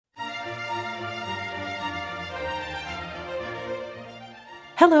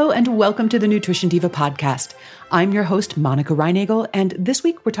Hello and welcome to the Nutrition Diva podcast. I'm your host, Monica Reinagel, and this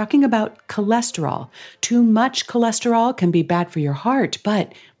week we're talking about cholesterol. Too much cholesterol can be bad for your heart,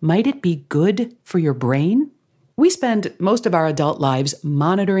 but might it be good for your brain? We spend most of our adult lives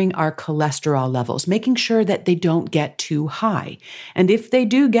monitoring our cholesterol levels, making sure that they don't get too high. And if they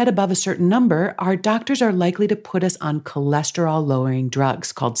do get above a certain number, our doctors are likely to put us on cholesterol-lowering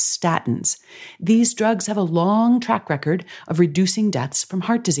drugs called statins. These drugs have a long track record of reducing deaths from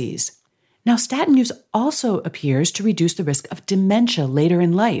heart disease. Now, statin use also appears to reduce the risk of dementia later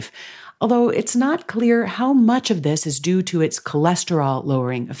in life, although it's not clear how much of this is due to its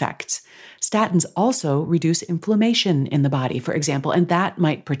cholesterol-lowering effects. Statins also reduce inflammation in the body, for example, and that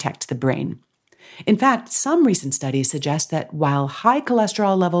might protect the brain. In fact, some recent studies suggest that while high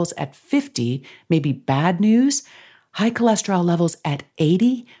cholesterol levels at 50 may be bad news, high cholesterol levels at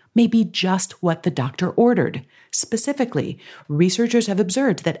 80 may be just what the doctor ordered. Specifically, researchers have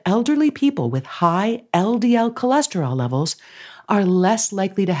observed that elderly people with high LDL cholesterol levels are less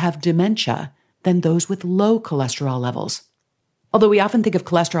likely to have dementia than those with low cholesterol levels. Although we often think of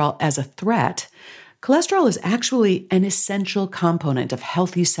cholesterol as a threat, cholesterol is actually an essential component of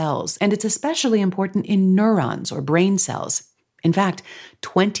healthy cells, and it's especially important in neurons or brain cells. In fact,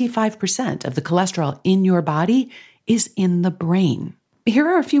 25% of the cholesterol in your body is in the brain. Here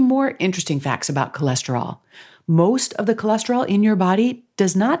are a few more interesting facts about cholesterol. Most of the cholesterol in your body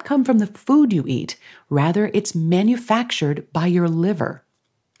does not come from the food you eat. Rather, it's manufactured by your liver.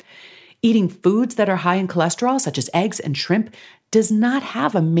 Eating foods that are high in cholesterol, such as eggs and shrimp, does not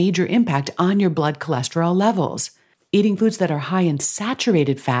have a major impact on your blood cholesterol levels. Eating foods that are high in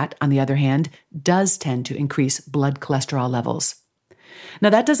saturated fat, on the other hand, does tend to increase blood cholesterol levels. Now,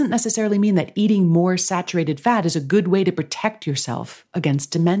 that doesn't necessarily mean that eating more saturated fat is a good way to protect yourself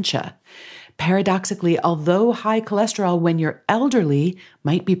against dementia. Paradoxically, although high cholesterol when you're elderly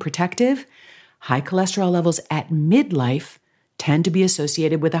might be protective, high cholesterol levels at midlife tend to be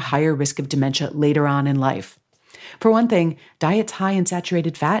associated with a higher risk of dementia later on in life. For one thing, diets high in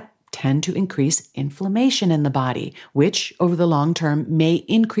saturated fat tend to increase inflammation in the body, which over the long term may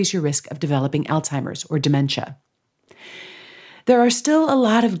increase your risk of developing Alzheimer's or dementia. There are still a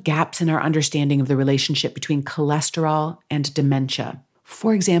lot of gaps in our understanding of the relationship between cholesterol and dementia.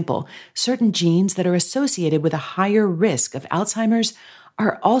 For example, certain genes that are associated with a higher risk of Alzheimer's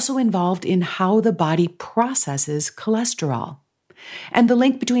are also involved in how the body processes cholesterol. And the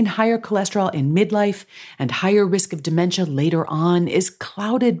link between higher cholesterol in midlife and higher risk of dementia later on is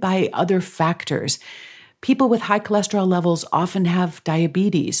clouded by other factors. People with high cholesterol levels often have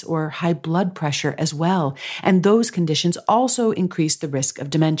diabetes or high blood pressure as well, and those conditions also increase the risk of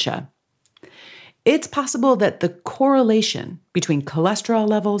dementia. It's possible that the correlation between cholesterol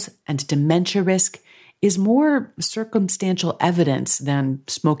levels and dementia risk is more circumstantial evidence than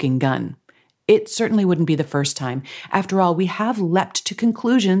smoking gun. It certainly wouldn't be the first time. After all, we have leapt to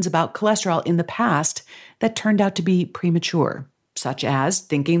conclusions about cholesterol in the past that turned out to be premature, such as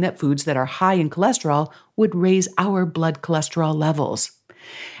thinking that foods that are high in cholesterol would raise our blood cholesterol levels.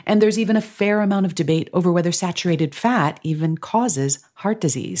 And there's even a fair amount of debate over whether saturated fat even causes heart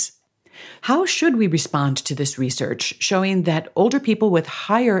disease. How should we respond to this research showing that older people with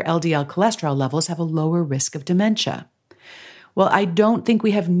higher LDL cholesterol levels have a lower risk of dementia? Well, I don't think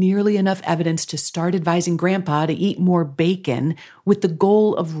we have nearly enough evidence to start advising Grandpa to eat more bacon with the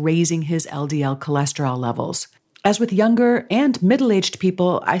goal of raising his LDL cholesterol levels. As with younger and middle-aged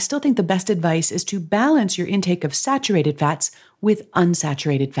people, I still think the best advice is to balance your intake of saturated fats with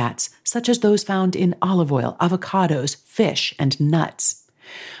unsaturated fats, such as those found in olive oil, avocados, fish, and nuts.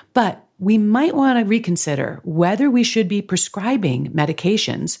 But we might want to reconsider whether we should be prescribing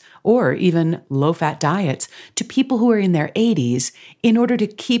medications or even low-fat diets to people who are in their 80s in order to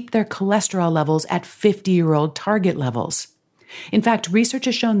keep their cholesterol levels at 50-year-old target levels. In fact, research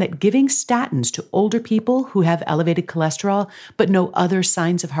has shown that giving statins to older people who have elevated cholesterol but no other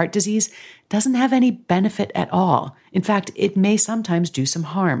signs of heart disease doesn't have any benefit at all. In fact, it may sometimes do some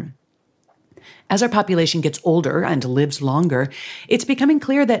harm. As our population gets older and lives longer, it's becoming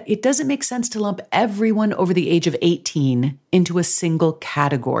clear that it doesn't make sense to lump everyone over the age of 18 into a single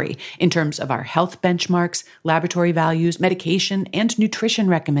category in terms of our health benchmarks, laboratory values, medication, and nutrition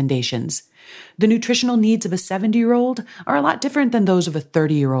recommendations. The nutritional needs of a 70-year-old are a lot different than those of a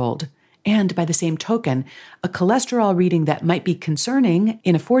 30-year-old. And by the same token, a cholesterol reading that might be concerning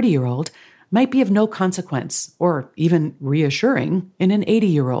in a 40-year-old might be of no consequence or even reassuring in an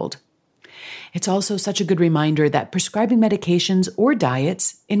 80-year-old. It's also such a good reminder that prescribing medications or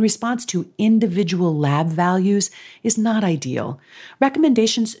diets in response to individual lab values is not ideal.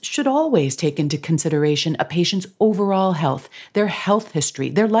 Recommendations should always take into consideration a patient's overall health, their health history,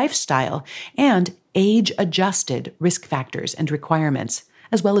 their lifestyle, and age-adjusted risk factors and requirements,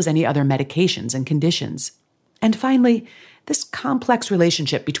 as well as any other medications and conditions. And finally, this complex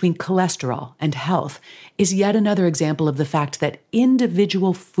relationship between cholesterol and health is yet another example of the fact that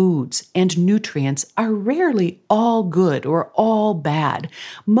individual foods and nutrients are rarely all good or all bad.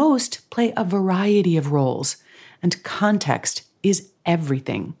 Most play a variety of roles, and context is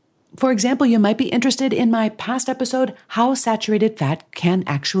everything. For example, you might be interested in my past episode, How Saturated Fat Can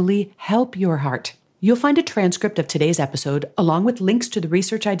Actually Help Your Heart. You'll find a transcript of today's episode, along with links to the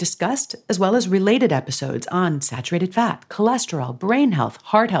research I discussed, as well as related episodes on saturated fat, cholesterol, brain health,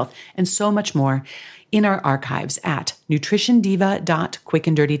 heart health, and so much more in our archives at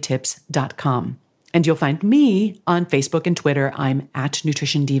nutritiondiva.quickanddirtytips.com. And you'll find me on Facebook and Twitter. I'm at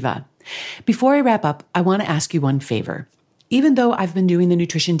Nutrition Diva. Before I wrap up, I want to ask you one favor. Even though I've been doing the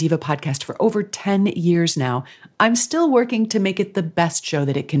Nutrition Diva podcast for over 10 years now, I'm still working to make it the best show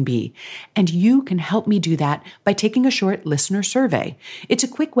that it can be. And you can help me do that by taking a short listener survey. It's a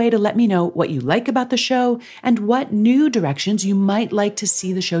quick way to let me know what you like about the show and what new directions you might like to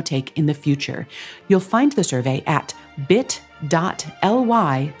see the show take in the future. You'll find the survey at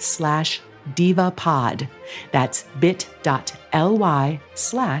bit.ly/divapod. That's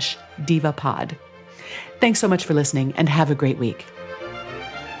bit.ly/divapod. Thanks so much for listening and have a great week.